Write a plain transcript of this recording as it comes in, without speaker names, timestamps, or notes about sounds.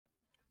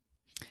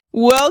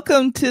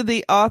Welcome to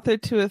the Author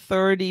to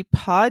Authority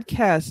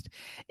podcast.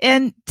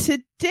 And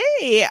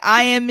today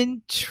I am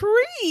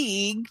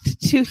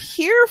intrigued to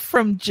hear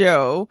from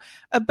Joe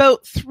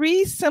about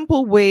 3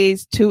 simple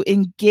ways to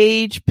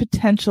engage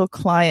potential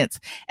clients.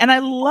 And I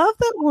love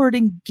that word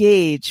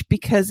engage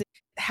because it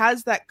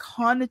has that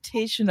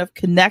connotation of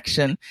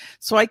connection.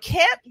 So I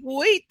can't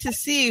wait to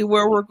see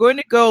where we're going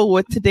to go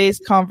with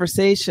today's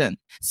conversation.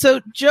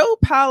 So Joe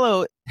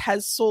Pallo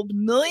has sold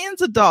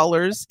millions of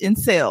dollars in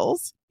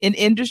sales in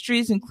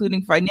industries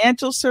including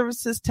financial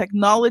services,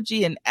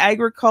 technology, and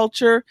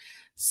agriculture,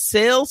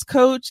 sales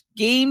coach,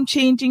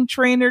 game-changing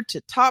trainer to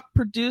top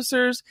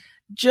producers.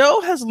 Joe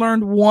has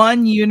learned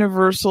one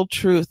universal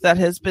truth that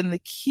has been the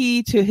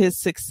key to his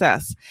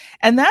success,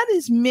 and that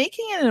is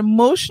making an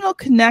emotional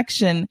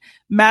connection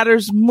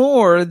matters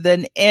more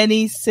than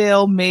any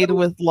sale made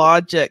with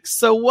logic.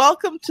 So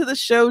welcome to the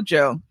show,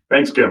 Joe.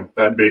 Thanks, Kim.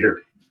 Glad to be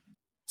here.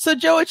 So,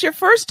 Joe, it's your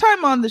first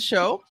time on the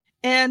show.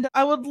 And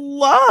I would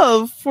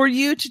love for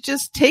you to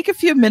just take a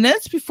few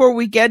minutes before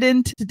we get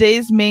into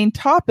today's main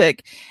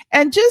topic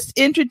and just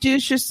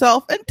introduce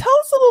yourself and tell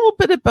us a little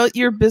bit about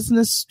your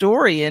business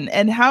story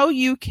and how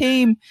you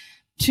came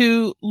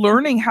to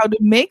learning how to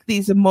make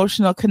these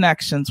emotional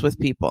connections with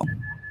people.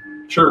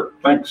 Sure.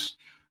 Thanks.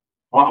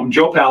 Well, I'm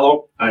Joe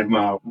Pallo. I'm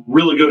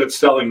really good at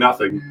selling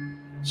nothing.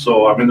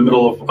 So I'm in the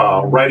middle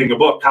of writing a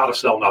book, How to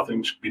Sell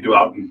Nothing. Should be due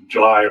out in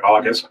July or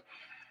August.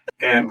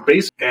 And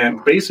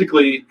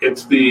basically,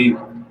 it's the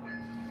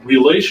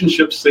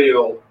relationship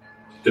sale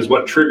is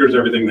what triggers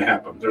everything to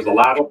happen. There's a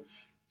lot of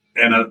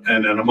and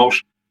an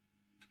emotion.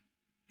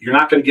 You're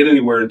not going to get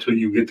anywhere until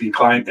you get the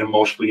client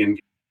emotionally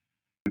engaged.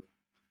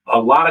 A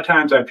lot of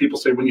times I have people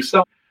say, when you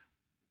sell,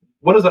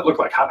 what does that look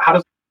like? How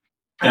does?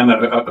 And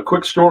a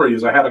quick story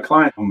is I had a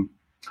client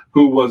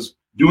who was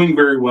doing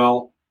very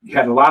well. He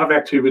had a lot of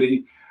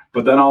activity,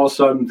 but then all of a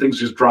sudden things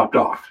just dropped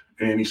off.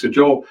 And he said,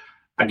 Joe,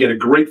 I get a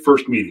great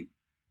first meeting.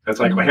 That's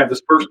like, I have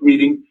this first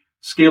meeting,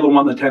 scale of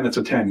 1 to 10, it's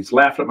a 10. He's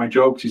laughing at my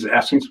jokes. He's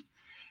asking.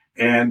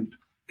 And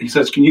he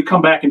says, can you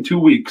come back in 2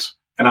 weeks?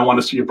 And I want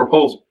to see a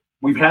proposal.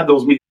 We've had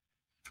those meetings.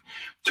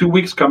 2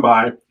 weeks come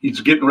by. He's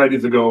getting ready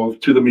to go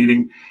to the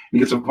meeting. He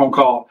gets a phone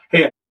call.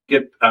 Hey,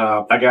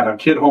 I got a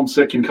kid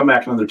homesick. Can you come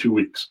back in another 2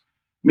 weeks?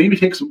 Maybe it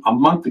takes him a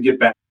month to get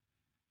back.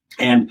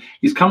 And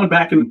he's coming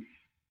back and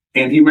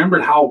he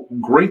remembered how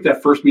great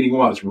that first meeting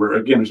was. Where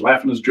again, he's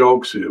laughing at his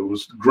jokes. It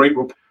was great.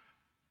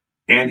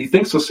 And he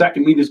thinks the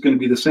second meeting is going to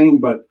be the same,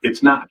 but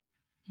it's not.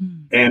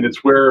 And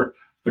it's where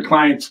the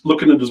client's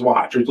looking at his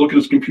watch or he's looking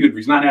at his computer.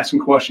 He's not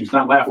asking questions. He's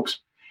not laughing.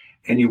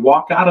 And you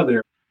walk out of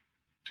there,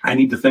 I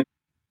need to think.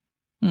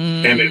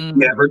 And it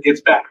never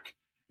gets back.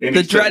 And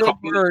the dreaded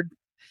word.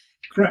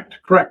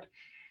 Correct.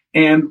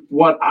 And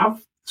what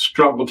I've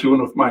struggled to,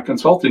 and with my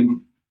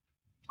consulting,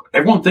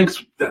 everyone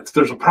thinks that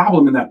there's a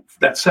problem in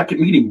that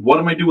second meeting. What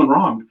am I doing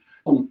wrong?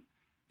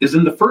 Is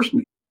in the first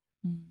meeting.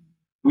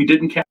 We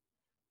didn't catch.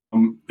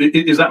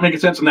 Is that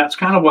making sense? And that's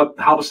kind of what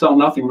How to Sell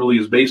Nothing really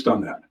is based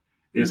on. That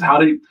is how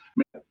to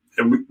make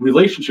a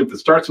relationship that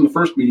starts in the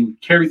first meeting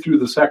carry through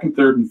the second,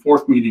 third, and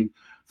fourth meeting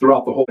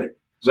throughout the whole day.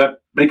 Is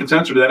that making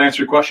sense, or did that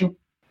answer your question?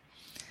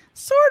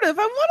 Sort of.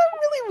 I want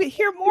to really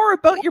hear more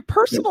about your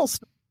personal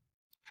story.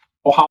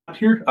 Oh, how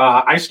here?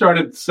 I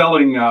started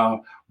selling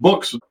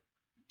books.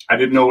 I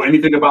didn't know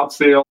anything about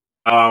sales.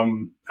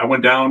 I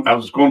went down. I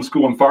was going to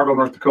school in Fargo,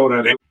 North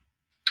Dakota,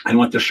 and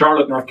went to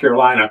Charlotte, North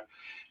Carolina.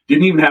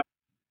 Didn't even have.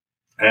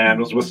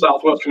 And it was with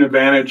Southwestern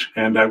Advantage.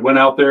 And I went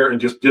out there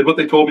and just did what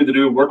they told me to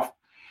do. Work.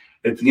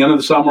 At the end of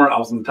the summer, I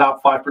was in the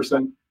top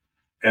 5%.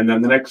 And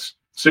then the next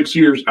 6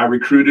 years, I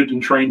recruited and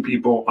trained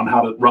people on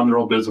how to run their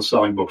own business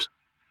selling books.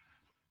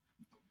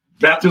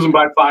 Baptism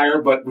by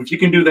fire, but if you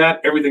can do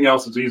that, everything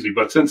else is easy.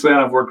 But since then,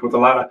 I've worked with a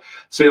lot of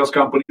sales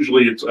companies.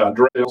 Usually it's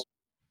direct sales.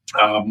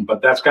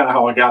 But that's kind of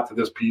how I got to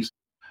this piece.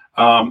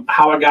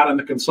 How I got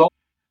into consulting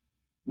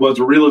was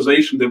a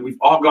realization that we've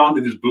all gone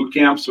to these boot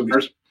camps.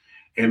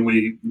 And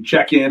we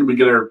check in, we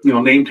get our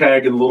name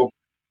tag and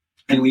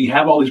we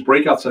have all these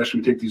breakout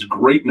sessions. We take these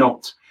great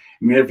notes,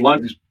 and we have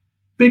lunch, these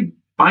big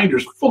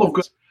binders full of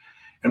goods.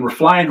 And we're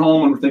flying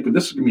home, and we're thinking,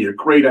 this is going to be a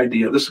great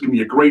idea. This is going to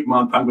be a great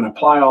month. I'm going to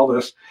apply all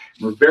this.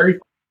 And we're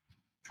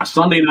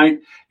Sunday night,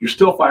 you're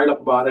still fired up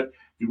about it.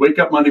 You wake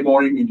up Monday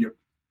morning, and you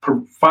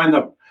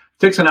it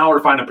takes an hour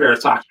to find a pair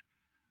of socks.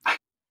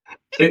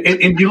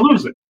 and you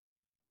lose it.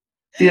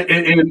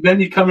 And then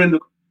you come in,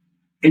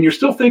 and you're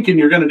still thinking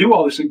you're going to do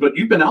all these things, but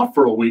you've been out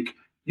for a week.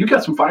 You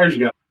got some fires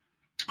you got.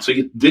 So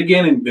you dig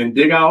in and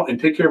dig out and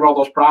take care of all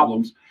those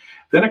problems.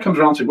 Then it comes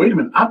around and says, wait a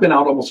minute, I've been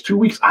out almost 2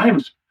 weeks. I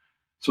haven't.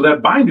 So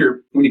that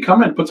binder, when you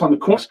come in, puts on the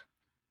course,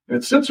 and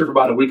it sits there for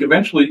about a week.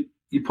 Eventually,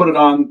 you put it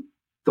on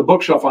the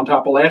bookshelf on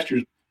top of last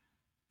year's,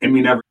 and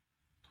we never.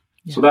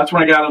 Yeah. So that's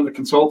when I got into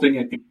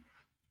consulting,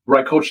 where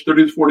I coached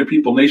 30 to 40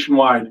 people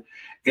nationwide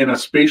in a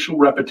spatial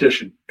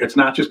repetition. It's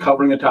not just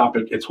covering a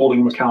topic; it's holding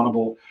them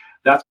accountable.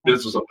 That's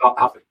business of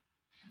topic.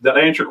 Did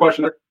I answer your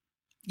question there?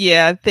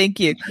 Yeah, thank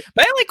you.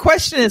 My only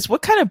question is,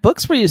 what kind of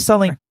books were you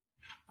selling?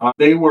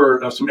 They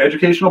were some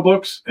educational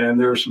books, and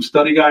there were some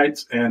study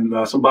guides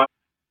and some.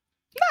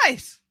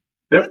 Nice.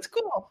 Yep. That's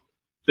cool.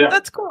 Yeah.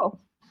 That's cool.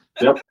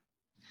 Yep.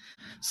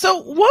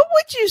 So what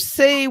would you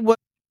say was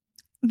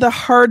the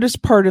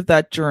hardest part of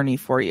that journey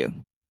for you?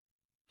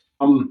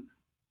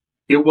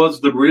 It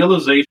was the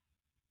realization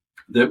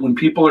that when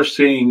people are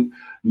saying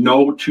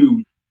no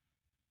to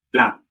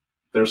that,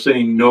 they're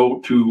saying no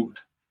to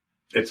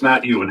it's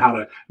not you, and how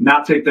to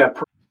not take that.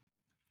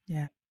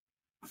 Yeah.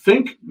 I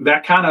think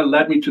that kind of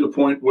led me to the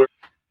point where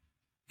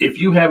if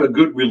you have a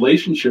good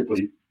relationship with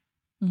you,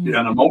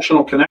 an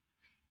emotional connection,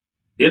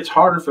 it's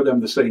harder for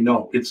them to say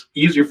no. It's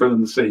easier for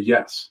them to say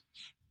yes.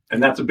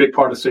 And that's a big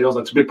part of sales.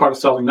 That's a big part of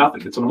selling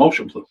nothing. It's an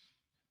emotion play.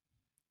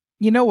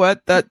 You know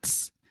what?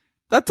 That's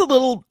a good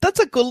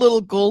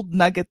little gold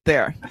nugget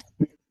there.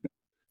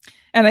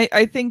 And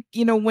I think,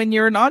 when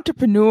you're an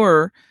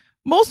entrepreneur,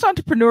 most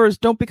entrepreneurs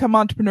don't become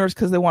entrepreneurs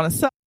because they want to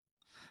sell.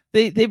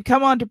 They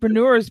become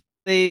entrepreneurs.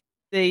 They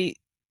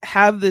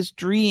have this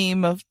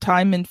dream of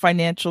time and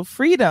financial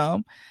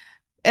freedom,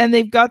 and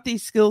they've got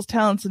these skills,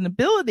 talents, and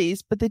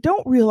abilities, but they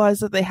don't realize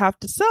that they have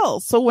to sell.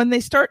 So when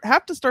they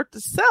have to start to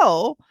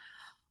sell,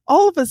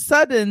 all of a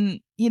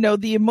sudden,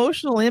 the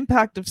emotional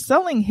impact of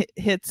selling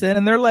hits in,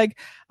 and they're like,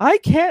 I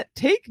can't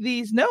take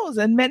these no's.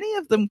 And many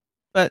of them,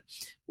 but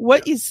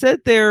what you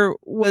said there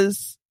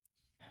was,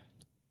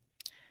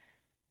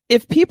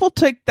 if people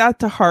take that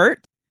to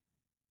heart,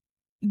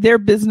 their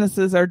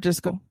businesses are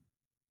just going.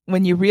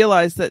 When you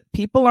realize that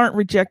people aren't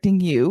rejecting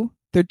you,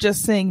 they're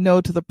just saying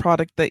no to the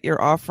product that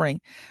you're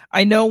offering.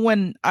 I know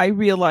when I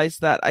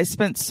realized that, I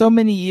spent so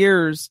many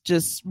years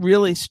just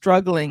really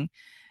struggling.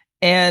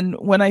 And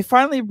when I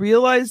finally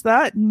realized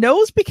that,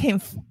 no's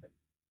became,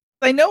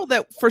 I know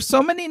that for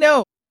so many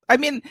no's, I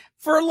mean,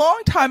 for a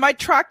long time, I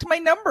tracked my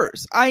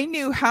numbers. I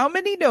knew how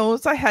many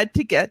no's I had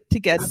to get.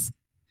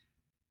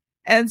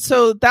 And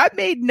so that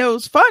made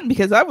no's fun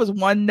because I was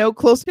one no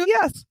close to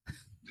yes.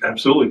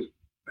 Absolutely.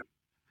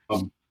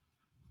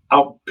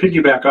 I'll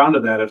piggyback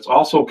onto that. It's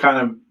also kind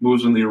of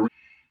moves in the,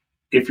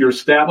 if you're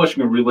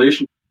establishing a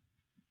relationship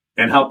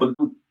and helping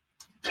them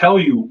tell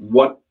you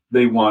what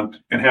they want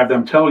and have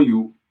them tell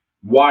you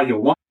why you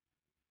want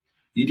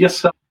it, you just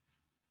sell.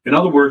 In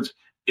other words,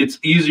 it's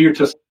easier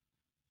to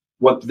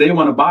what they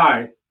want to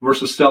buy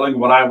versus selling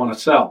what I want to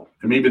sell.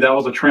 And maybe that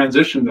was a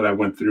transition that I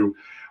went through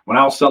when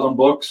I was selling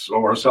books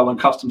or selling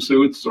custom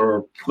suits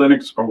or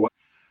clinics or what.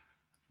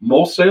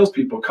 Most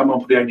salespeople come up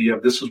with the idea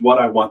of this is what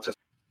I want to.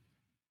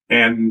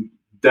 And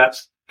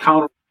that's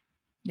counter.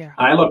 Yeah.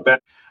 I look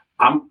back,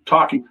 I'm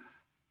talking,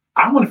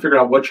 I want to figure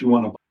out what you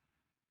want to buy.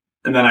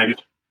 And then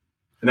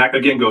and that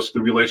again goes to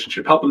the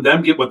relationship, helping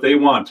them get what they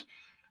want.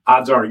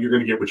 Odds are you're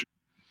going to get what you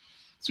want.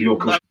 So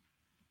you'll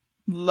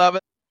love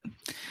it.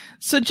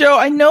 So Joe,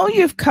 I know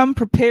you've come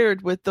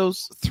prepared with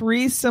those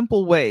 3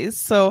 simple ways.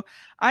 So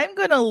I'm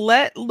going to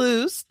let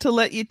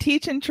you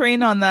teach and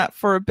train on that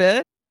for a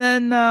bit.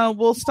 Then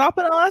we'll stop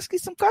and I'll ask you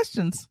some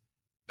questions.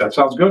 That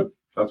sounds good.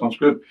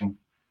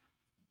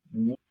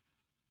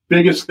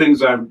 Biggest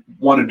things I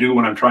want to do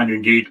when I'm trying to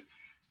engage.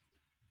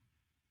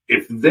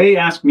 If they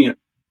ask me,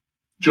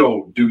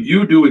 Joe, do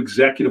you do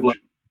executive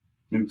leadership?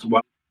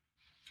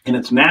 And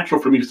it's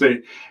natural for me to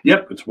say,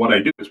 yep, it's what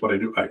I do. It's what I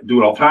do. I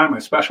do it all the time. I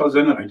specialize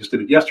in it. I just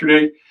did it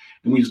yesterday.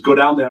 And we just go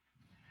down that.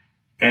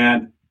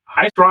 And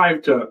I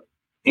strive to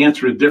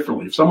answer it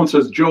differently. If someone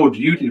says, Joe, do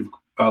you do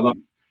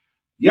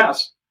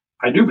yes,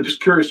 I do, but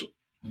just curious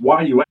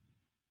why you ask.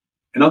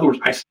 In other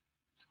words,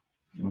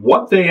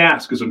 what they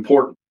ask is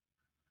important.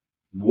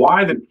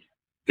 Why that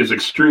is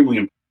extremely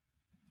important.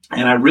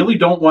 And I really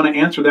don't want to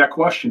answer that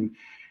question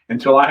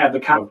until I have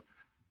the kind of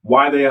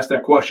why they asked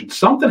that question.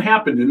 Something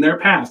happened in their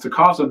past to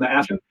cause them to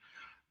ask it.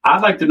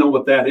 I'd like to know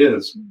what that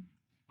is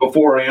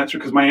before I answer,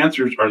 because my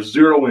answers are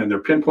zero in. They're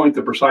pinpoint,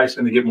 they're precise,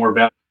 and they get more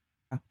value.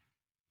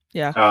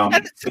 Yeah.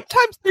 And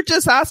sometimes they're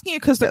just asking you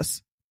because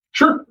this.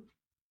 Sure.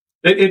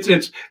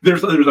 There's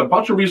a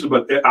bunch of reasons,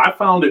 but I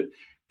found it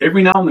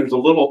every now and then there's a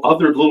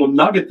little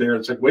nugget there.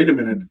 It's like, wait a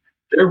minute,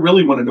 they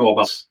really want to know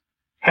about this.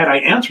 Had I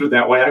answered it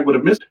that way, I would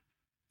have missed it.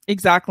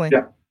 Exactly.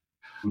 Yeah.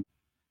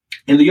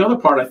 And the other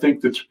part I think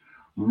that's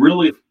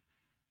really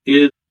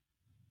is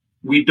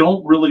we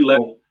don't really let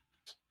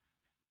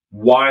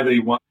why they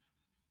want.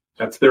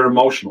 That's their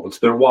emotional. It's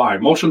their why.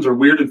 Emotions are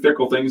weird and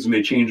fickle things, and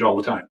they change all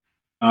the time.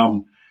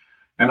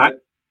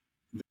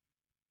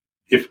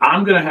 If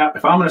I'm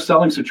in a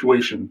selling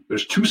situation,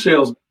 there's 2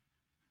 sales.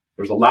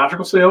 There's a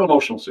logical sale,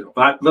 emotional sale.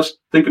 Let's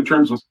think in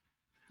terms of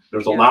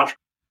there's a logical,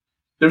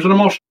 there's an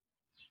emotional.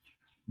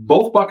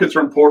 Both buckets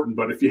are important,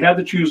 but if you had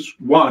to choose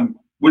one,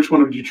 which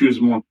one would you choose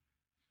more?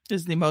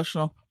 Is the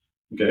emotional.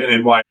 Okay,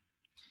 and why?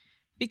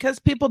 Because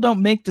people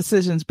don't make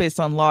decisions based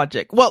on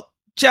logic. Well,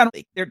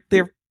 generally,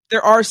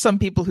 there are some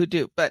people who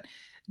do, but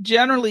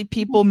generally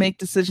people make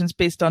decisions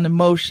based on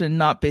emotion,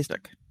 not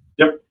basic.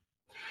 Yep.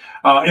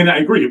 And I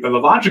agree. But the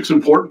logic's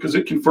important because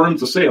it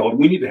confirms the sale, and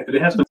we need to.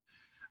 It has to.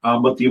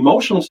 But the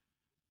emotional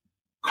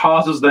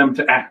causes them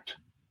to act.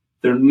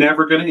 They're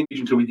never going to engage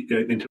until we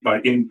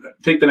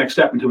take the next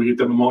step until we get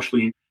them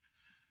emotionally.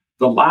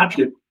 The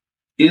logic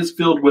is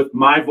filled with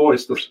my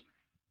voice.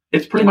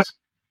 It's pretty much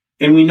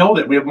And we know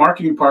that we have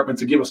marketing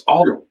departments that give us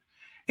all,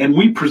 and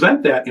we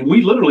present that, and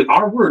we literally,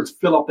 our words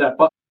fill up that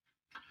bucket.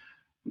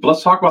 But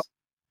let's talk about,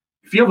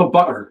 if you have a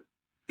butter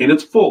and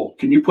it's full,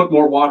 can you put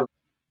more water?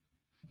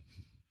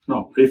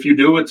 No. If you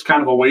do, it's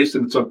kind of a waste,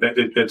 and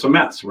it's a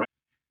mess, right?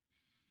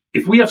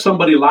 If we have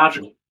somebody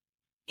logical,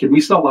 can we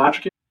sell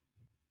logic?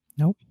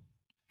 Nope.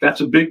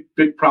 That's a big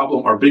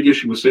problem or big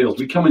issue with sales.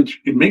 We come in,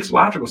 it makes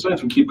logical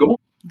sense. We keep going.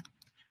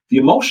 The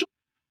emotion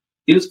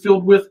is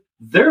filled with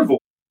their voice.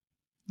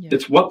 Yeah.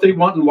 It's what they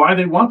want and why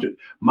they want it.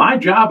 My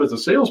job as a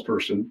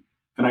salesperson,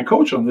 and I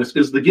coach on this,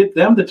 is to get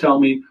them to tell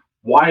me,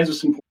 why is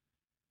this important?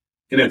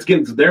 And it's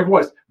getting to their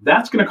voice.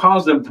 That's going to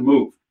cause them to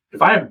move.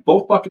 If I have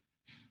both buckets,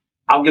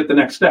 I'll get the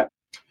next step.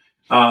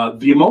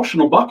 The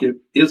emotional bucket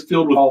is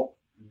filled with all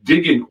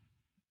dig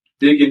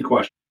in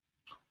questions.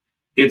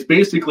 It's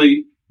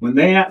basically when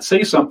they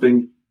say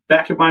something,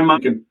 back in my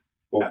mind,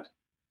 well,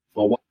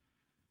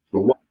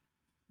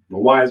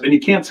 why is, and you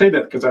can't say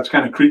that because that's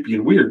kind of creepy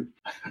and weird.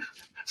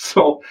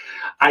 So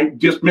I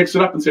just mix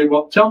it up and say,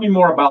 well, tell me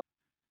more about,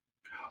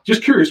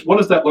 just curious, what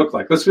does that look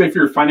like? Let's say if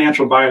you're a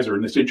financial advisor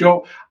and they say,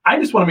 Joe, I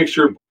just want to make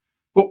sure,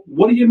 well,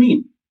 what do you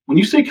mean? When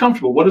you say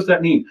comfortable, what does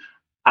that mean?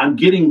 I'm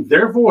getting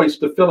their voice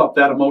to fill up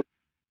that emotion.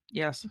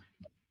 Yes.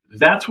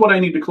 That's what I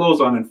need to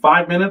close on in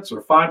 5 minutes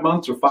or 5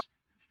 months or 5.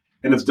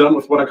 And it's done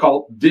with what I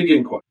call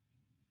dig-in questions.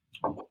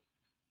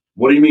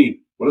 What do you mean?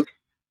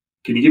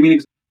 Can you give me an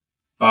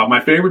example? My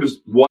favorite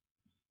is what.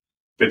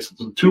 It's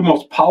the two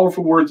most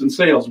powerful words in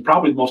sales and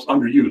probably the most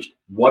underused.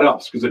 What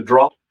else? Because it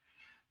draws.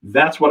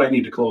 That's what I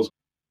need to close.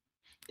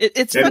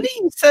 It's funny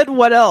you said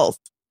what else.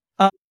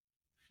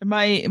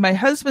 My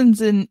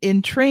husband's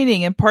in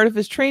training, and part of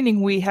his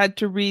training, we had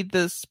to read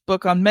this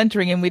book on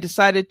mentoring, and we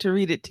decided to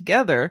read it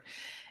together.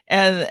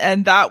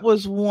 And that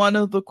was one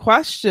of the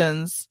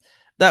questions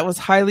that was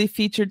highly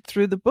featured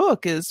through the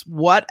book is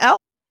what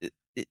else?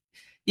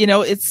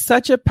 It's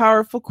such a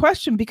powerful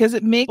question because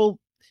it makes people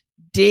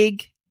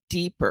dig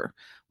deeper,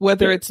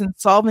 whether it's in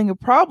solving a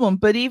problem,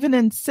 but even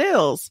in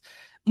sales.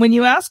 When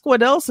you ask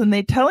what else and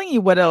they're telling you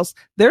what else,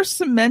 they're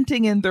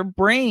cementing in their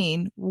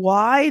brain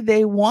why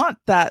they want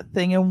that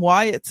thing and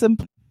why it's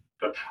important.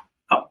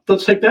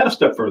 Let's take that a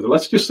step further.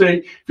 Let's just say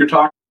if you're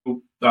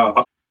talking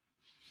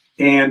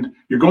and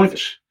you're going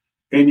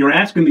and you're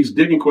asking these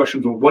digging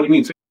questions. Well, what do you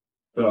mean?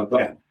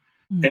 That?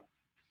 And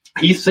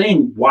he's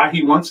saying why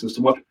he wants this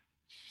and what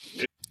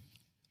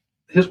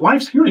his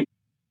wife's hearing.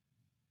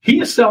 He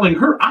is selling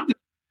her.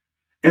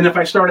 And if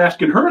I start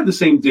asking her the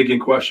same digging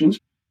questions,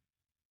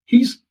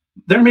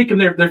 they're filling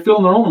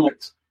their own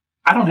emotions.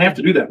 I don't have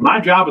to do that.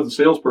 My job as a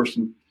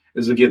salesperson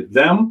is to get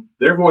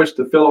their voice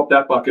to fill up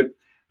that bucket.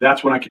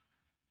 That's when I can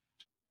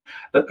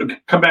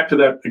come back to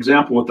that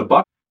example with the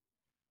bucket.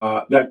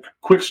 That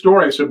quick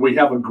story, I said, we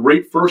have a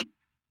great first.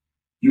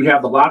 You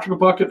have the logical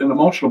bucket and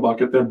emotional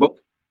bucket. They're both.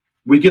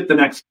 We get the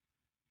next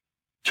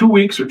 2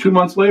 weeks or 2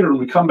 months later, and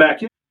we come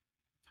back in.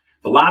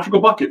 The logical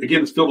bucket,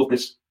 again, is filled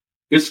with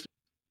this.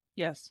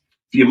 Yes.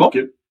 The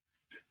emotion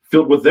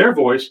filled with their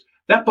voice,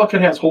 that bucket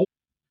has holes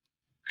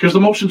because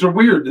emotions are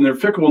weird and they're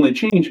fickle and they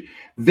change.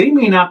 They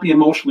may not be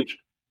emotionally.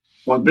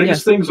 One of the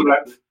biggest things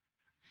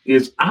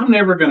is I'm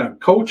never going to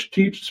coach,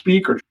 teach,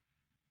 speak, or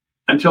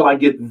until I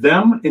get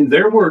them in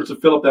their words to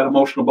fill up that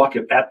emotional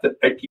bucket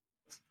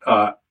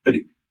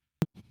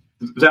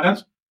does that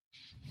answer?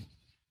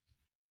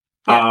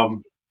 Yeah.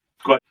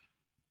 Go ahead.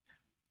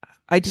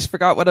 I just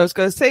forgot what I was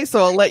going to say,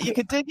 so I'll let you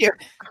continue.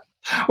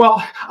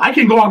 Well, I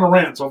can go on a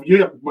rant, so if you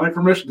have my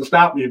permission to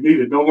stop me if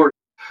needed, don't worry.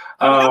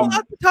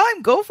 Not the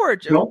time. Go for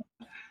it, Joe.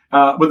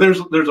 But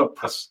there's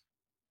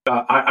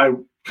I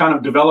kind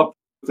of developed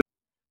the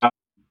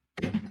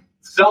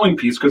selling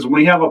piece because when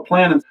we have a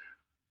plan,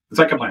 it's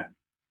like a plan.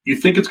 You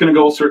think it's going to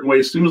go a certain way.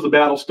 As soon as the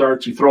battle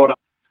starts, you throw it out.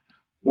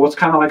 Well, it's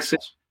kind of like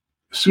sales.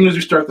 As soon as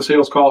you start the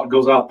sales call, it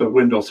goes out the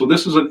window. So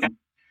this is and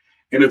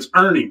it's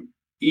earning,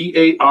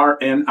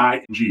 EARNING.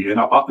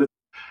 And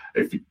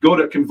if you go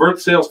to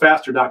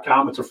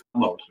convertsalesfaster.com, it's a free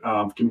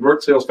download.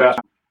 Convert Sales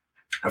Faster,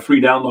 a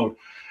free download.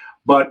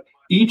 But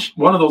each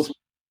one of those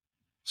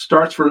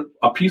starts for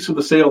a piece of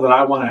the sale that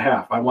I want to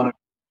have. I want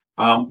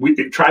to, we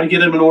try to get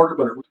them in order,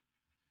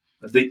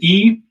 but the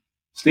E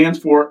stands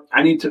for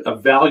I need to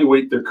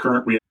evaluate their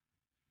current reality.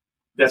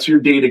 That's your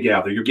data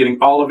gather. You're getting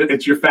all of it.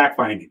 It's your fact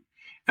finding.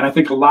 And I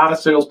think a lot of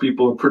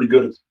salespeople are pretty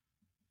good at it.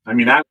 I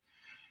mean,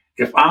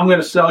 if I'm going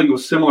to sell you a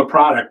similar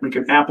product,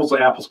 making apples to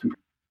apples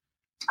comparison,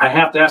 I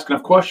have to ask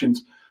enough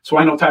questions so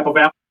I know type of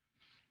apple.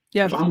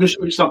 Yeah. If I'm going to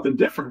show you something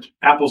different,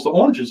 apples to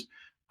oranges,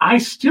 I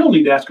still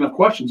need to ask enough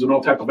questions to know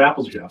what type of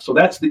apples you have. So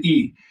that's the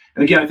E.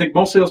 And again, I think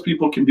most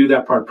salespeople can do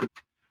that part.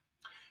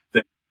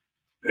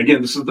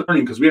 Again, this is the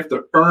earning because we have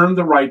to earn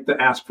the right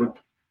to ask for it.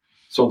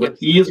 So the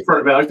E is for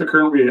evaluate the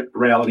current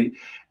reality.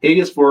 A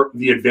is for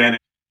the advantage.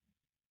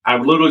 I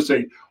would literally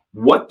say,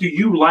 what do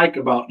you like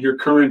about your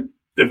current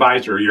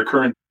advisor, your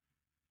current?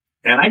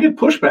 And I get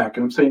pushback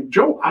and I'm saying,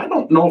 Joe, I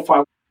don't know if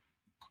I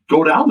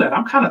go down that.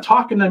 I'm kind of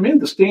talking them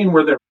into staying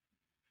where they're.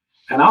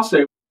 And I'll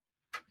say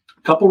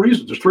a couple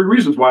reasons. There's 3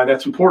 reasons why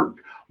that's important.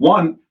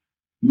 One,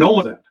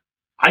 knowing that.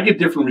 I get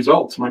different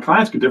results. My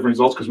clients get different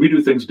results because we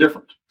do things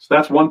different. So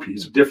that's one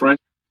piece, different.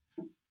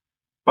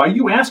 By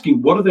you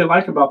asking, what do they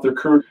like about their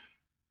current,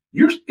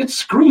 it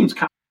screams.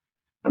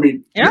 I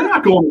mean, You're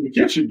not going to the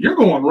kitchen. You're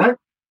going right.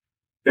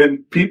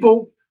 And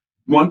people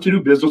want to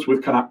do business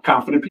with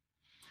confident people.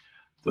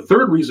 The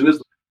third reason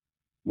is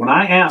when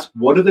I ask,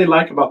 what do they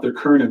like about their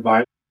current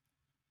advisor?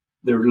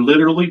 They're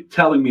literally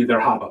telling me they're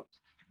hot about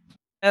it.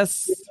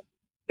 Yes.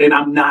 And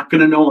I'm not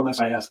going to know unless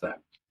I ask that.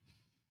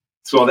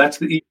 So that's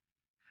the...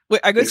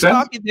 Wait, I'm going to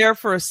stop you there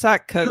for a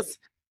sec because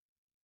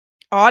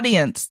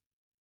audience,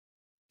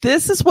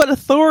 this is what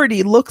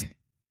authority looks like,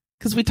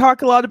 because we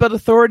talk a lot about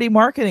authority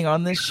marketing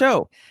on this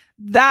show.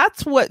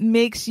 That's what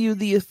makes you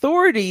the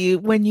authority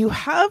when you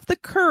have the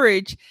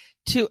courage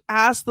to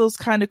ask those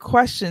kind of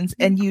questions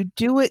and you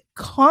do it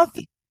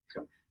confidently.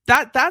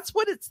 That's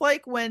what it's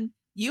like when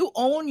you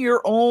own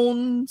your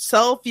own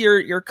self,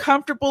 you're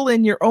comfortable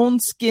in your own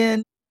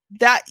skin.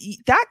 That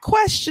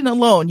question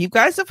alone, you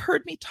guys have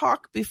heard me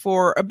talk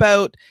before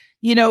about,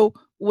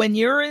 when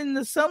you're in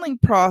the selling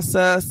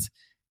process,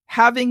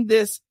 having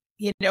this,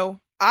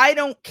 I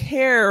don't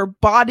care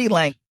body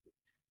language.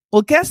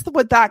 Well, guess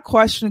what that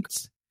question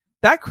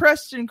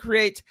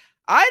creates?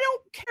 I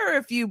don't care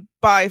if you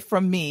buy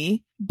from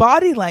me,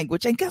 body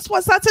language. And guess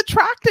what? That's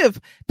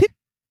attractive.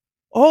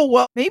 Oh,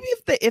 well, maybe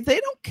if they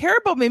don't care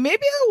about me,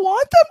 maybe I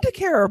want them to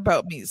care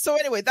about me. So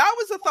anyway, that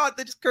was a thought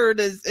that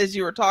occurred as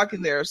you were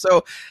talking there.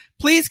 So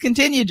please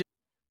continue.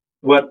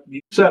 What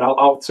you said,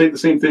 I'll say the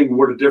same thing,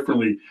 worded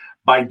differently.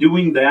 By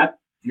doing that,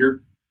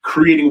 you're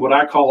creating what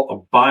I call a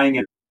buying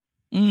atmosphere.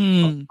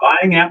 A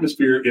buying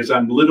atmosphere is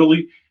I'm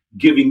literally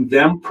giving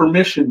them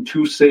permission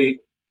to say,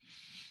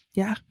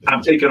 yeah,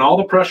 I'm taking all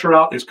the pressure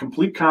out. It's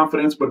complete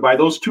confidence. But by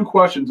those two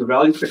questions,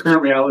 evaluate the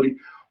current reality.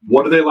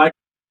 What do they like?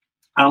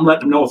 I'm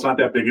letting them know it's not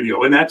that big a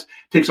deal. And that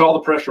takes all the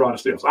pressure out of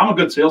sales. I'm a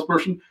good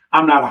salesperson.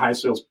 I'm not a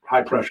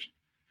high pressure.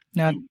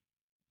 No.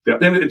 Yeah,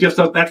 then it just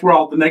does, that's where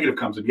all the negative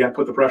comes. If you got to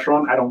put the pressure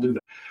on, I don't do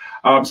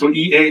that. So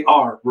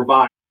EAR,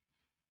 revive.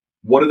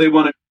 What do they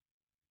want to?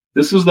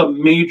 This is the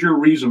major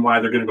reason why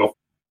they're going to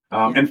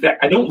go. In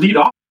fact, I don't lead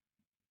off,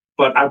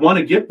 but I want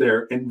to get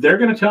there, and they're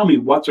going to tell me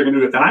what they're going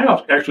to do. And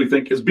I actually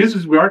think, as busy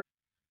as we are,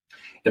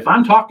 if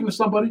I'm talking to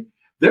somebody,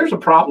 there's a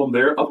problem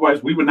there.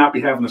 Otherwise, we would not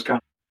be having this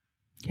conversation.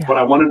 Yeah. But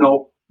I want to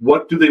know,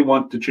 what do they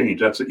want to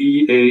change? That's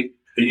the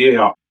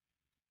EAR.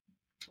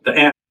 The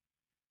N.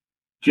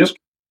 Just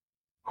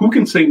who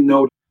can say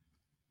no?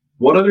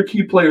 What other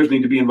key players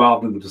need to be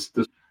involved in this?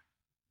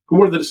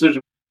 Who are the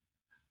decisions?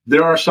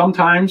 There are some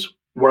times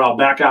where I'll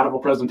back out of a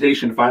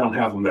presentation if I don't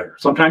have them there.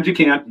 Sometimes you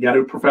can't. You got to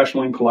do it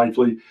professionally and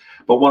politely.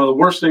 But one of the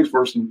worst things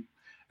for them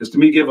is to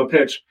me give a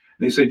pitch.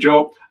 And they say,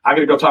 Joe, I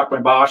got to go talk to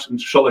my boss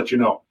and she'll let you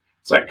know.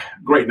 It's like,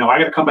 great. Now I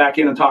got to come back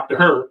in and talk to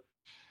her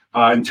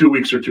in 2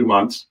 weeks or 2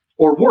 months.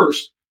 Or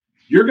worse,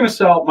 you're going to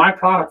sell my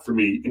product for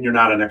me and you're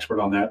not an expert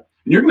on that.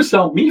 And you're going to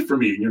sell me for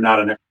me and you're not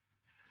an expert.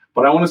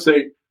 But I want to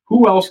say,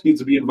 who else needs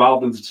to be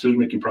involved in the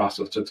decision-making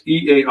process? That's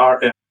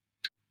EARN.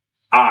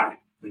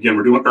 Again,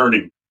 we're doing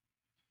earning.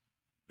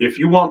 If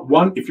your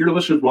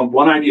listeners want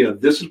one idea,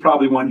 this is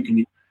probably one you can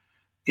use.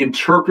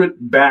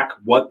 Interpret back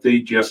what they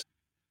just.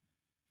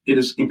 It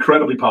is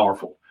incredibly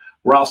powerful.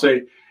 Where I'll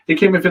say, hey,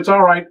 Kim, if it's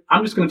all right,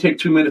 I'm just going to take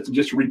 2 minutes and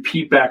just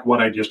repeat back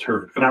what I just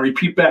heard. And I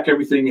repeat back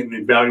everything in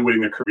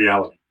evaluating their current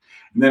reality.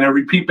 And then I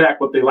repeat back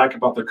what they like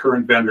about their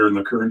current vendor and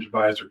their current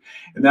advisor.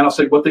 And then I'll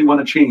say what they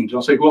want to change. And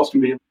I'll say, who else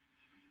can be?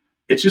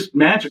 It's just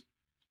magic.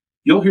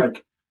 You'll hear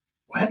like,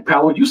 what,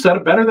 Pallo, you said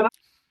it better than I.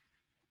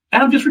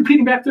 And I'm just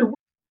repeating back their words.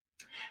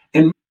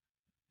 And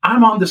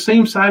I'm on the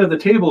same side of the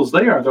table as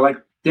they are. They're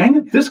like, dang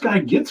it, this guy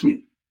gets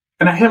me.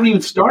 And I haven't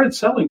even started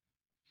selling.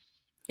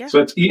 Yeah.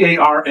 So it's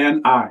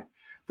EARNI.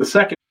 The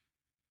second,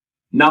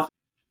 nothing.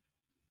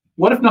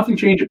 What if nothing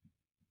changes?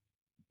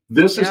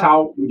 This is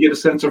how we get a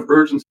sense of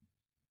urgency.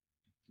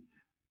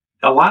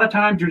 A lot of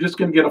times you're just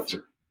going to get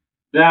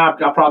a,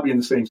 I'll probably be in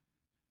the same.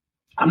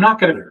 I'm not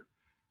going to.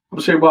 I'm going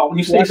to say, well, when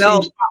you say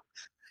same spot,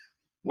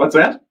 what's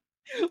that?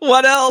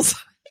 What else?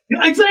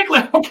 Yeah, exactly.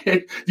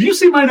 Okay. Do you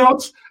see my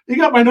notes? You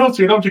got my notes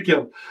here, don't you,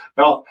 Kim?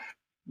 Well,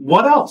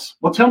 what else?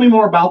 Well, tell me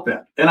more about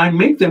that. And I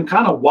make them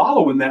kind of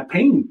wallow in that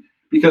pain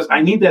because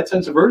I need that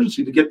sense of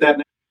urgency to get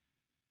that.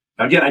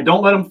 Again, I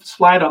don't let them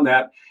slide on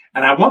that.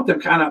 And I want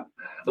them kind of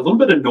a little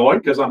bit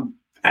annoyed because I'm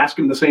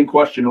asking the same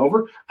question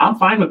over. I'm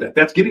fine with that.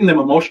 That's getting them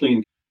emotionally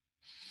engaged.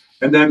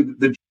 And then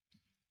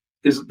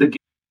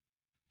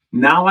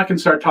now I can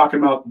start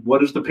talking about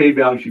what is the pay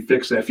value if you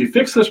fix that. If you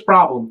fix this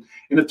problem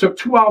and it took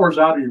 2 hours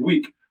out of your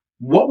week,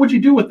 what would you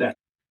do with that?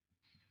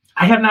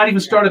 I have not even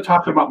started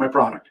talking about my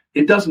product.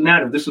 It doesn't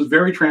matter. This is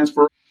very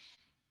transferable.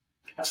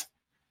 That's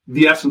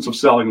the essence of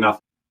selling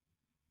nothing.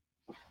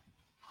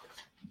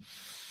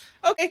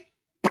 Okay.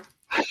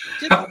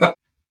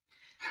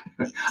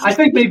 I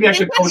think maybe I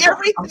should go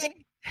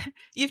everything.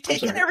 You've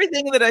taken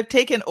everything that I've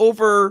taken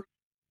over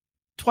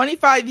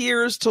 25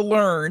 years to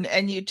learn,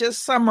 and you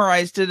just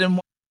summarized it in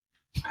one.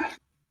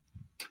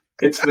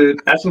 It's the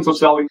essence of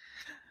selling.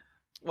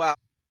 Wow.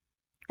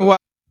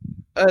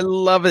 I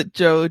love it,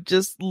 Joe.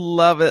 Just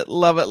love it.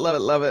 Love it. Love it.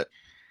 Love it.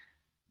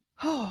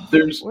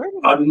 There's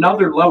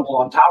another level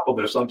on top of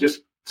this. I'll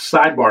just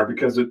sidebar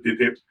because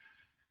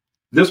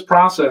this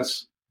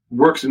process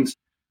works and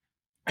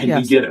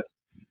you get it.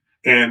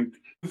 And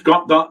you've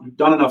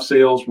done enough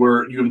sales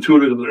where you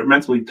intuitively or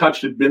mentally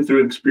touched it, been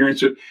through it,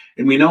 experienced it.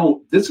 And we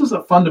know this is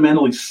a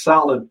fundamentally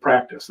solid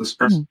practice.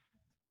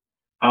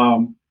 I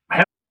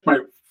have my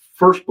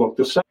first book,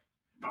 the second,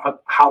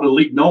 How to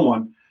Lead No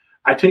One.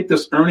 I take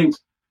this earnings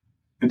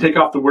and take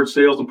off the word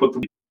sales and put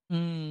the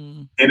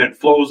and it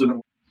flows in.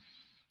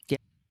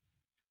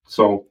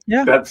 So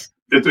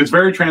it's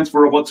very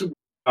transferable. It's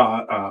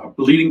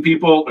leading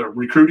people,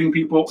 recruiting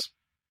people.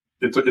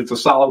 It's a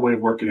solid way of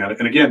working at it.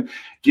 And again,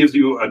 gives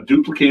you a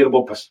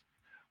duplicatable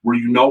where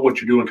you know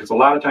what you're doing. Because a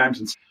lot of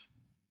times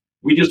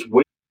we just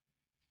wait.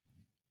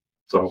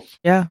 So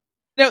yeah.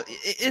 No,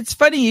 it's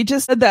funny you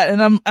just said that,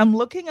 and I'm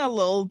looking at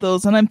all of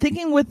those, and I'm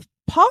thinking, with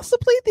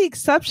possibly the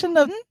exception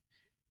of,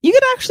 you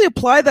could actually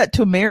apply that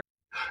to America.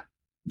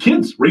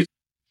 Kids,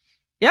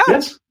 yeah,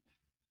 yes,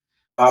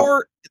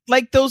 or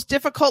like those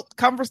difficult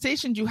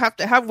conversations you have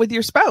to have with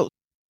your spouse.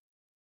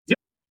 Yeah,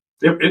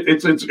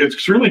 it's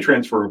extremely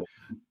transferable.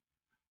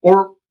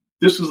 Or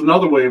this is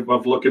another way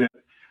of looking at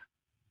it.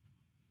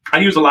 I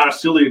use a lot of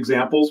silly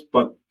examples,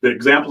 but the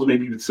examples may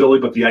be silly,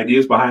 but the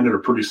ideas behind it are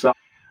pretty solid.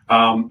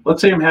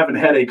 Let's say I'm having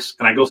headaches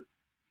and I go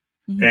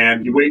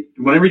and you wait.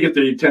 Whenever you get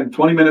there, you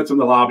 20 minutes in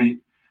the lobby.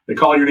 They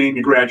call your name,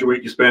 you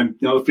graduate, you spend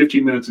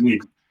 15 minutes in the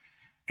exam.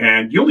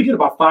 And you only get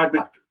about 5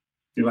 minutes.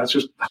 That's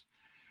just.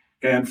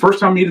 And first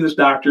time meeting this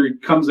doctor, he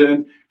comes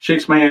in,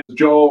 shakes my hand,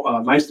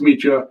 Joe, nice to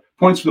meet you.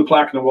 Points to the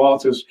plaque on the wall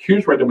and says,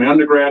 here's where I did my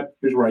undergrad,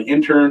 here's where I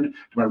interned,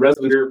 to my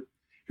resident here.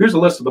 Here's a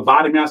list of the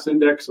body mass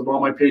index of all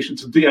my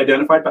patients. It's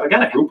de-identified, but I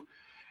got a group.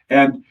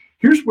 And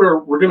here's where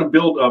we're going to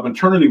build a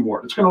maternity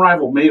ward. It's going to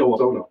rival Mayo or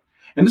Soto.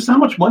 And this is how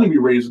much money we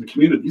raise in the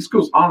community. This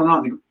goes on and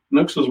on. The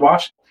next says,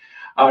 watch,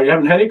 you're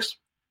having headaches?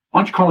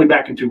 Why don't you call me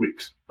back in 2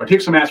 weeks? Or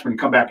take some aspirin and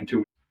come back in 2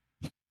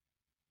 weeks.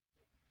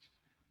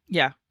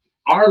 Yeah.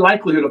 Our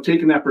likelihood of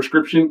taking that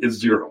prescription is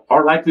zero.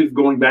 Our likelihood of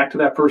going back to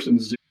that person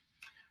is zero.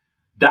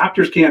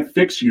 Doctors can't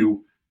fix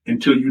you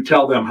until you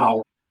tell them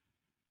how.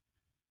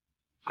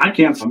 I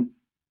can't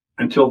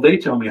until they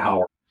tell me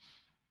how.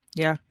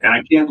 Yeah. And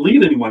I can't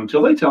lead anyone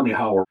until they tell me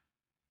how.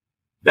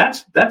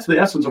 That's the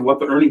essence of what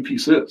the earning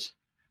piece is.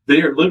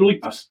 They are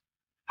literally us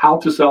how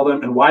to sell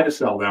them and why to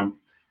sell them.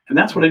 And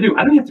that's what I do.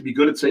 I don't have to be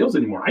good at sales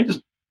anymore. I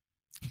just.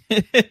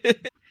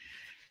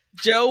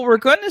 Joe, we're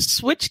going to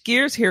switch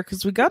gears here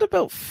because we got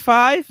about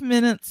 5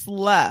 minutes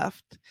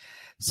left.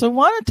 So I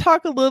want to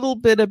talk a little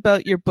bit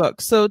about your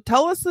book. So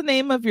tell us the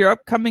name of your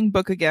upcoming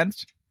book again.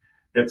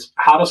 It's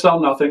How to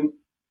Sell Nothing,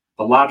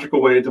 the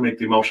logical way to make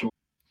the emotional.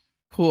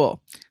 Cool.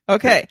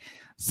 Okay.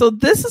 So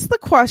this is the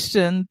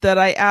question that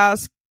I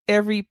ask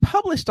every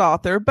published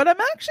author, but I'm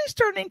actually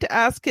starting to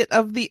ask it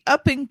of the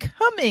up and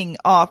coming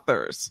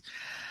authors,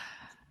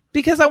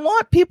 because I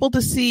want people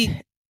to see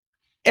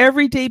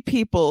everyday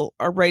people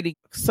are writing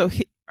books. So,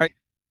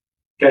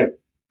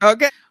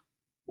 okay.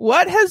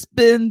 What has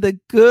been the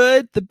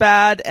good, the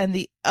bad, and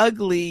the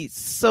ugly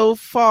so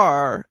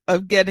far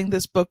of getting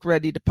this book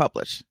ready to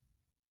publish?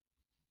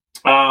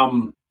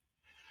 The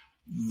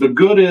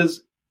good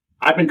is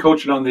I've been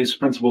coaching on these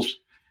principles,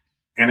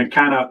 and it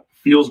kind of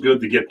feels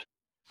good to get.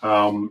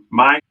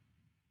 My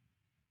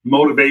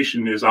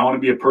motivation is I want to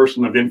be a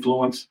person of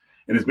influence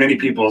in as many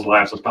people's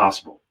lives as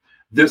possible.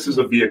 This is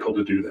a vehicle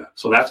to do that.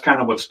 So that's kind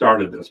of what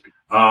started this.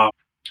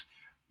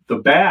 The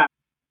bad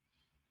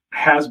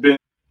has been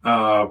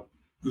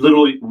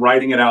literally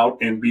writing it out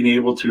and being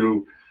able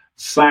to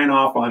sign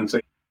off on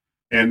say,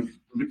 and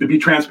to be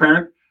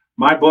transparent,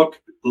 my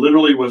book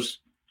literally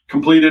was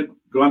completed,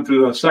 going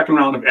through the second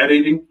round of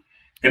editing,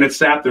 and it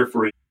sat there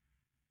for a year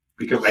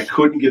because I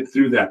couldn't get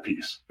through that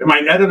piece. And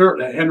my editor,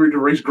 Henry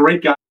DeRay's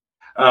great guy,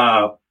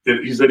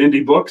 he's at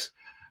Indie Books,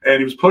 and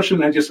he was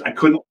pushing, I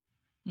couldn't.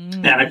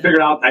 And I figured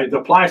out I'd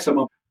apply some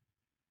of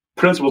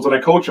the principles that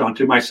I coach on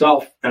to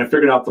myself, and I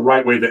figured out the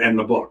right way to end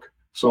the book.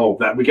 So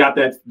that we got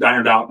that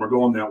ironed out, and we're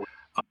going that way.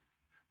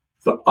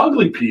 The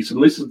ugly piece, at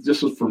least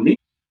this is for me,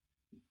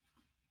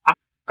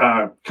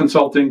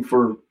 consulting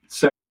for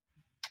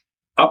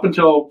up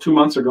until 2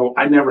 months ago,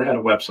 I never had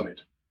a website.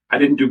 I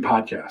didn't do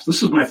podcasts.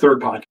 This is my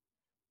third podcast.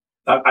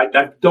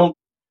 I don't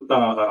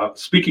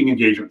speaking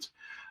engagements.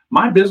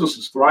 My business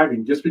is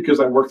thriving just because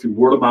I work through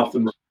word of mouth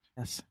and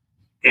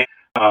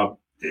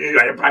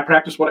I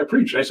practice what I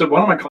preach. I said,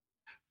 one of my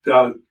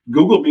clients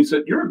Googled me and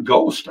said, "You're a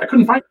ghost." I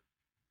couldn't find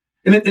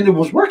it. And it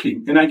was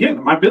working. And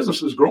again, my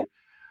business is growing.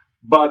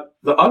 But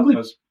the ugly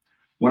was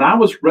when I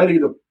was ready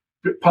to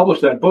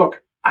publish that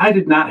book, I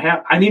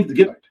needed to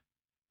get it.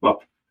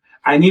 Well,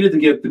 I needed to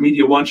get the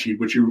Media One sheet,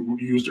 which you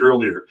used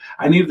earlier.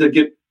 I needed to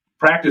get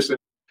practice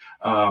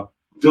and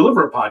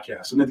deliver a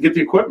podcast and then get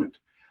the equipment.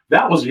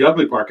 That was the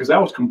ugly part because I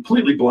was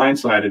completely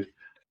blindsided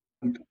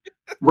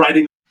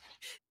writing.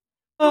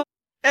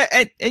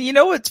 And you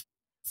know what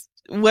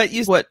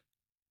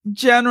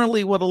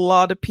generally what a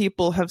lot of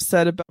people have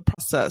said about the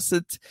process.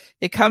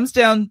 It comes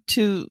down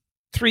to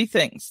three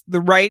things: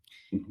 the right,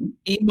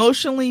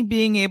 emotionally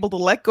being able to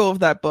let go of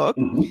that book,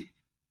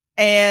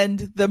 and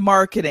the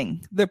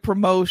marketing, the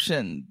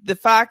promotion, the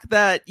fact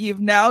that you've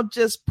now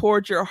just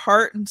poured your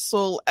heart and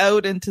soul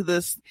out into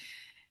this.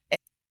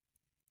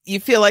 You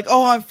feel like,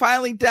 oh, I'm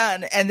finally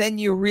done. And then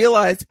you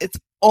realize it's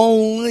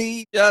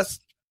only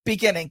just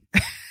beginning.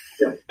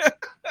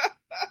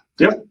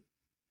 Yep.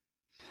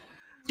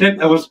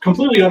 And I was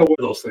completely unaware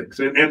of those things.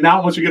 And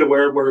now once you get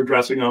aware, we're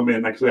addressing them.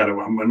 And like I said,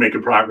 I'm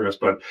making progress,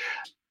 but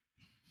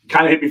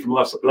kind of hit me from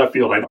left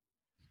field. I know.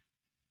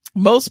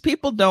 Most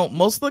people don't.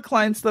 Most of the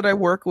clients that I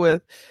work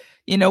with,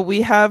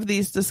 we have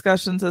these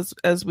discussions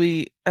as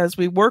we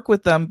work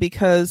with them,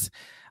 because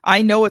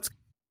I know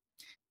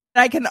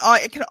I can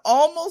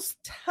almost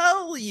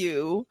tell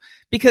you,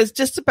 because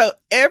just about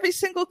every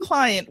single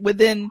client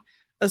within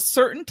a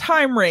certain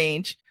time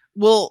range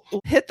will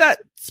hit that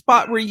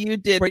spot where you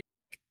did.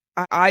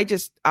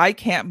 I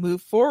can't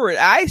move forward.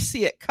 I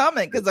see it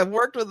coming because I've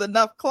worked with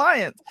enough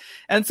clients.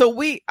 And so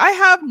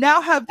I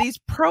now have these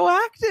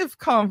proactive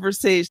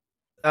conversations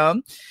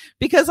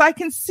because I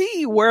can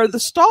see where the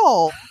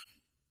stall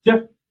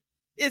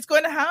is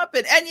going to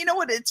happen. And you know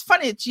what? It's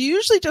funny. It's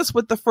usually just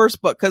with the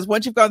first book, because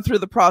once you've gone through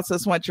the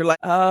process, once you're like,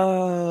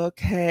 oh,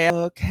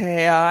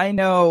 okay, I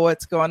know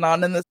what's going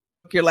on in this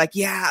book. You're like,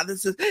 yeah,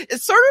 it's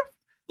sort of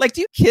like,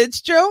 do you have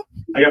kids, Joe?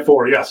 I got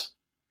 4, yes.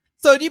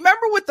 So do you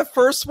remember with the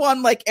first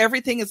one, like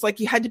everything is like,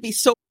 you had to be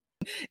so,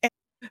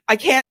 I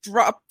can't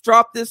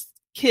drop this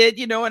kid,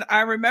 and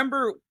I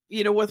remember,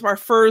 with our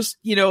first,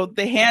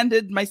 they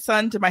handed my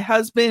son to my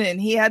husband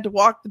and he had to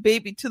walk the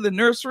baby to the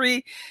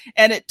nursery,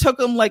 and it took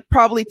him like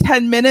probably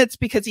 10 minutes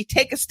because he'd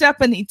take a step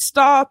and he'd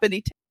stop and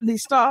he'd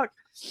stop.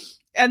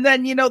 And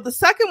then, the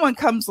second one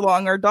comes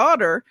along, our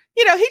daughter,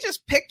 he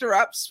just picked her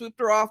up, swooped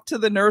her off to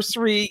the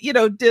nursery,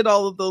 did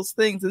all of those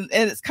things. And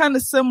it's kind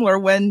of similar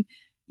when,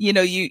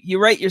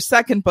 you write your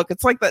second book.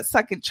 It's like that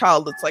second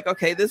child. It's like,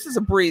 okay, this is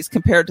a breeze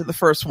compared to the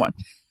first one.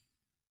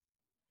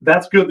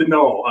 That's good to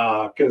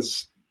know,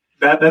 because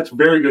that's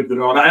very good to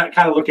know. And I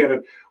kind of look at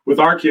it with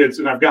our kids,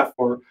 and I've got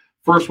for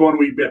first one,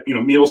 we get,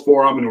 meals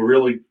for them, and we're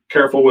really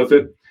careful with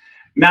it.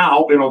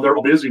 Now, they're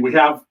all busy. We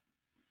have,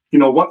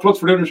 what's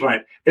for dinner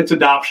tonight? It's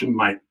adoption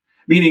night,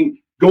 meaning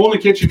go in the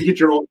kitchen to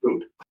get your own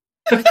food.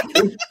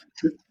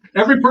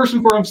 Every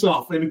person for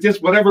himself, and it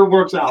just whatever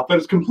works out, but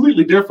it's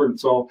completely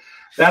different. So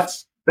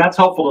that's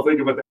helpful to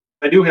think about.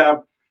 I do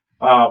have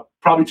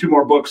probably 2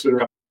 more books that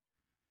are.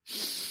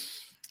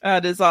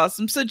 That is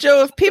awesome. So,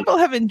 Joe, if people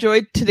have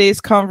enjoyed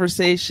today's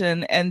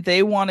conversation and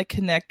they want to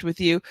connect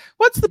with you,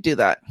 do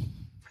that?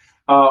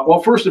 Well,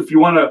 first, if you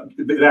want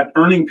that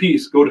earning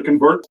piece, go to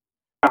Convert.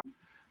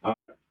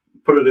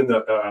 Put it in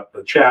the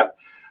chat,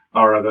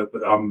 or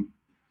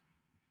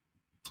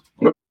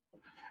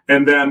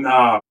and then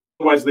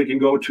otherwise they can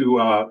go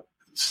to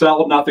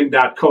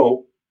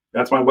sellnothing.co.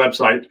 That's my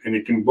website, and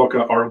you can book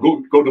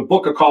go to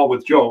book a call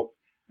with Joe,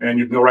 and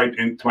you can go right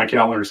into my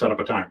calendar and set up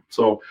a time.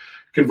 So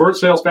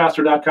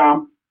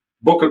convertsalesfaster.com,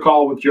 book a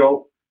call with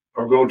Joe,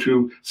 or go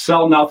to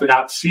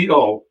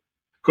sellnothing.co.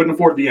 Couldn't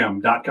afford the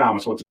M.com,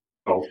 so it's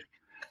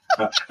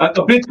a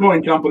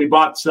Bitcoin company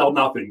bought Sell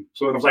Nothing,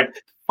 so it was like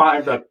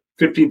 5 to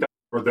 15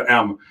 for the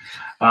M.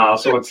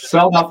 So it's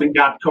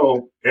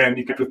sellnothing.co, and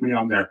you can get with me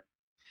on there.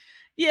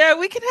 Yeah,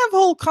 we can have a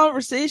whole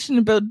conversation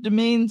about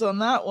domains on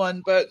that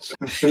one, but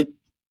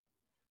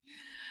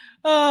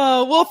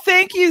oh, well,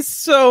 thank you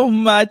so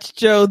much,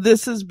 Joe.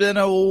 This has been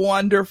a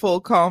wonderful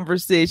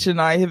conversation.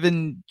 I have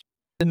enjoyed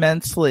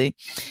immensely.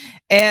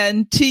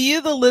 And to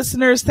you, the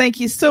listeners, thank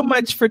you so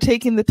much for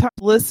taking the time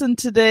to listen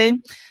today.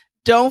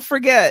 Don't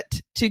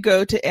forget to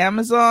go to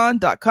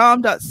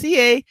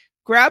amazon.com.ca,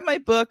 grab my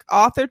book,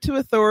 Author to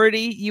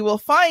Authority. You will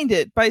find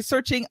it by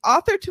searching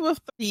Author to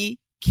Authority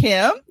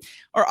Kim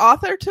or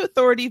Author to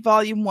Authority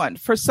Volume 1.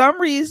 For some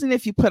reason,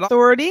 if you put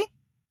authority,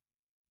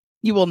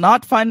 you will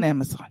not find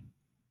Amazon.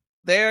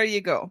 There you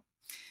go.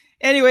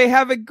 Anyway,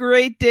 have a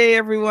great day,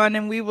 everyone,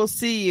 and we will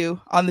see you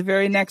on the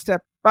very next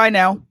episode. Bye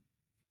now.